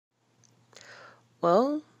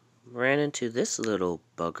Well, ran into this little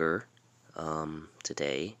bugger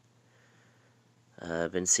today.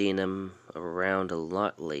 I've been seeing him around a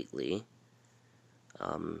lot lately.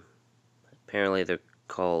 Apparently they're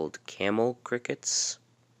called camel crickets.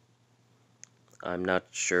 I'm not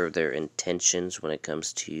sure of their intentions when it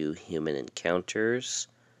comes to human encounters,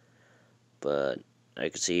 but I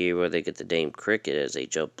can see where they get the name cricket as they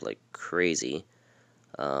jump like crazy.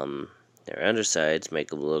 Their undersides make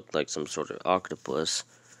them look like some sort of octopus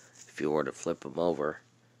if you were to flip them over.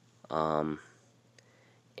 And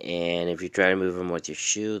if you try to move them with your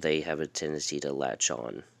shoe, they have a tendency to latch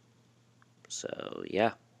on. So,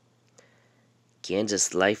 yeah.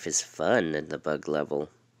 Kansas life is fun in the bug level.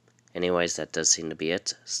 Anyways, that does seem to be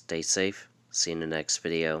it. Stay safe. See you in the next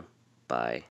video. Bye.